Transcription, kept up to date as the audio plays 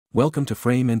Welcome to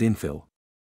Frame&InFill.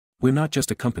 We're not just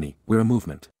a company, we're a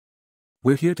movement.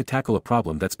 We're here to tackle a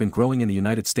problem that's been growing in the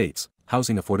United States: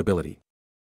 housing affordability.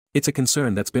 It's a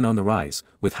concern that's been on the rise,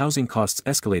 with housing costs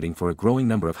escalating for a growing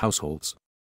number of households.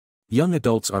 Young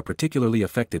adults are particularly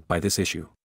affected by this issue.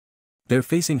 They're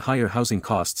facing higher housing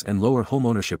costs and lower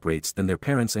homeownership rates than their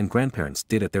parents and grandparents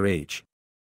did at their age.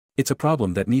 It's a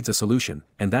problem that needs a solution,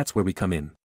 and that's where we come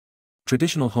in.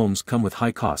 Traditional homes come with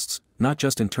high costs, not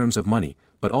just in terms of money,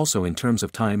 but also in terms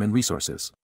of time and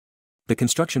resources. The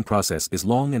construction process is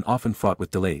long and often fraught with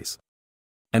delays.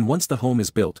 And once the home is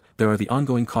built, there are the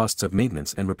ongoing costs of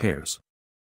maintenance and repairs.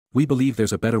 We believe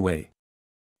there's a better way.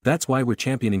 That's why we're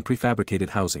championing prefabricated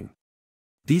housing.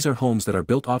 These are homes that are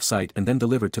built off-site and then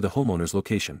delivered to the homeowner's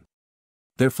location.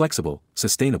 They're flexible,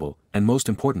 sustainable, and most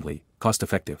importantly,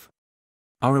 cost-effective.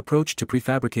 Our approach to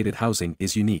prefabricated housing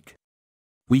is unique.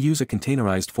 We use a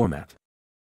containerized format.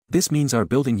 This means our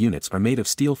building units are made of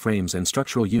steel frames and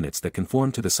structural units that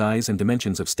conform to the size and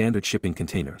dimensions of standard shipping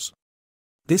containers.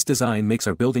 This design makes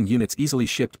our building units easily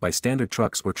shipped by standard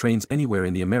trucks or trains anywhere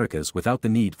in the Americas without the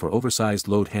need for oversized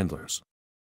load handlers.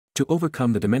 To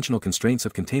overcome the dimensional constraints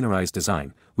of containerized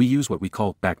design, we use what we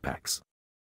call backpacks.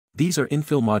 These are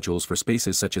infill modules for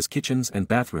spaces such as kitchens and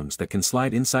bathrooms that can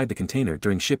slide inside the container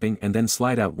during shipping and then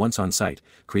slide out once on site,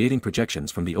 creating projections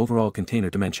from the overall container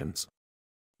dimensions.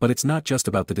 But it's not just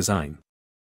about the design.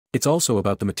 It's also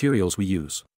about the materials we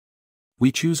use.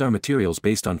 We choose our materials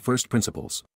based on first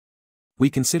principles. We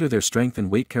consider their strength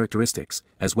and weight characteristics,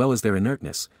 as well as their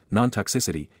inertness,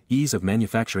 non-toxicity, ease of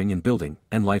manufacturing and building,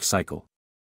 and life cycle.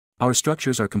 Our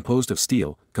structures are composed of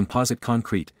steel, composite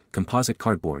concrete, composite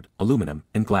cardboard, aluminum,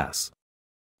 and glass.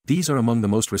 These are among the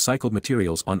most recycled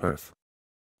materials on Earth.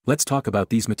 Let's talk about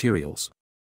these materials.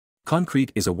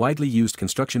 Concrete is a widely used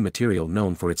construction material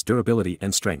known for its durability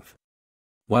and strength.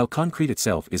 While concrete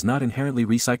itself is not inherently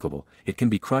recyclable, it can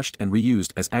be crushed and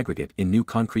reused as aggregate in new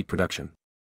concrete production.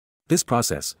 This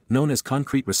process, known as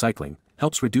concrete recycling,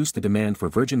 helps reduce the demand for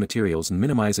virgin materials and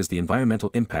minimizes the environmental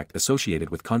impact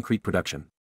associated with concrete production.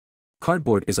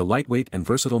 Cardboard is a lightweight and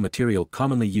versatile material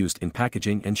commonly used in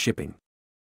packaging and shipping.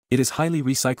 It is highly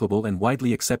recyclable and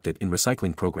widely accepted in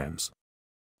recycling programs.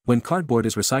 When cardboard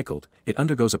is recycled, it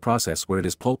undergoes a process where it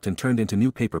is pulped and turned into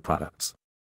new paper products.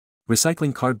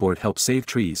 Recycling cardboard helps save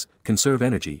trees, conserve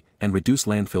energy, and reduce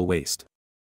landfill waste.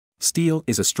 Steel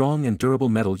is a strong and durable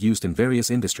metal used in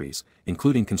various industries,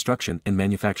 including construction and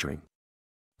manufacturing.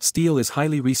 Steel is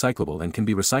highly recyclable and can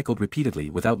be recycled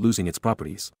repeatedly without losing its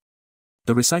properties.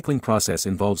 The recycling process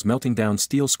involves melting down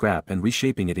steel scrap and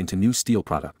reshaping it into new steel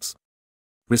products.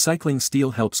 Recycling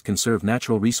steel helps conserve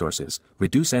natural resources,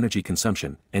 reduce energy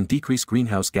consumption, and decrease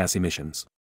greenhouse gas emissions.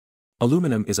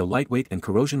 Aluminum is a lightweight and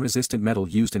corrosion-resistant metal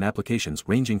used in applications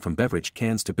ranging from beverage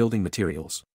cans to building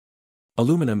materials.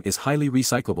 Aluminum is highly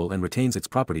recyclable and retains its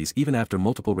properties even after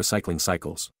multiple recycling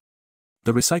cycles.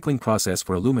 The recycling process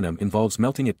for aluminum involves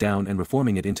melting it down and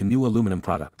reforming it into new aluminum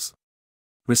products.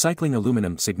 Recycling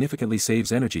aluminum significantly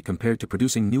saves energy compared to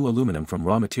producing new aluminum from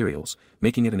raw materials,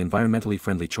 making it an environmentally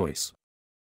friendly choice.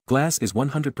 Glass is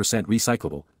 100%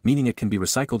 recyclable, meaning it can be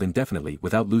recycled indefinitely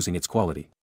without losing its quality.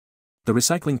 The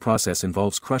recycling process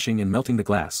involves crushing and melting the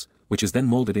glass, which is then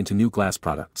molded into new glass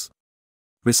products.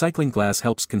 Recycling glass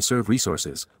helps conserve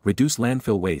resources, reduce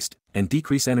landfill waste, and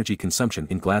decrease energy consumption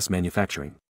in glass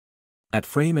manufacturing. At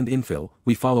Frame&InFill,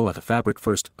 we follow a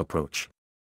fabric-first approach.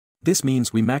 This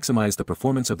means we maximize the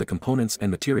performance of the components and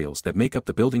materials that make up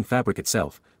the building fabric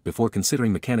itself, before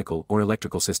considering mechanical or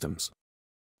electrical systems.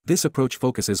 This approach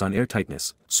focuses on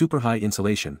airtightness, super high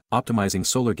insulation, optimizing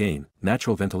solar gain,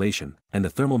 natural ventilation, and the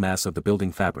thermal mass of the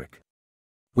building fabric.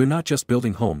 We're not just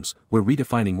building homes, we're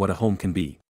redefining what a home can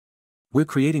be. We're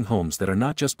creating homes that are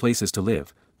not just places to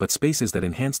live, but spaces that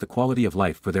enhance the quality of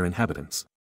life for their inhabitants.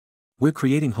 We're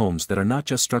creating homes that are not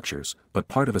just structures, but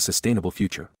part of a sustainable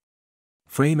future.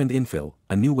 Frame&InFill,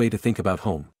 a new way to think about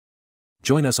home.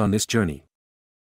 Join us on this journey.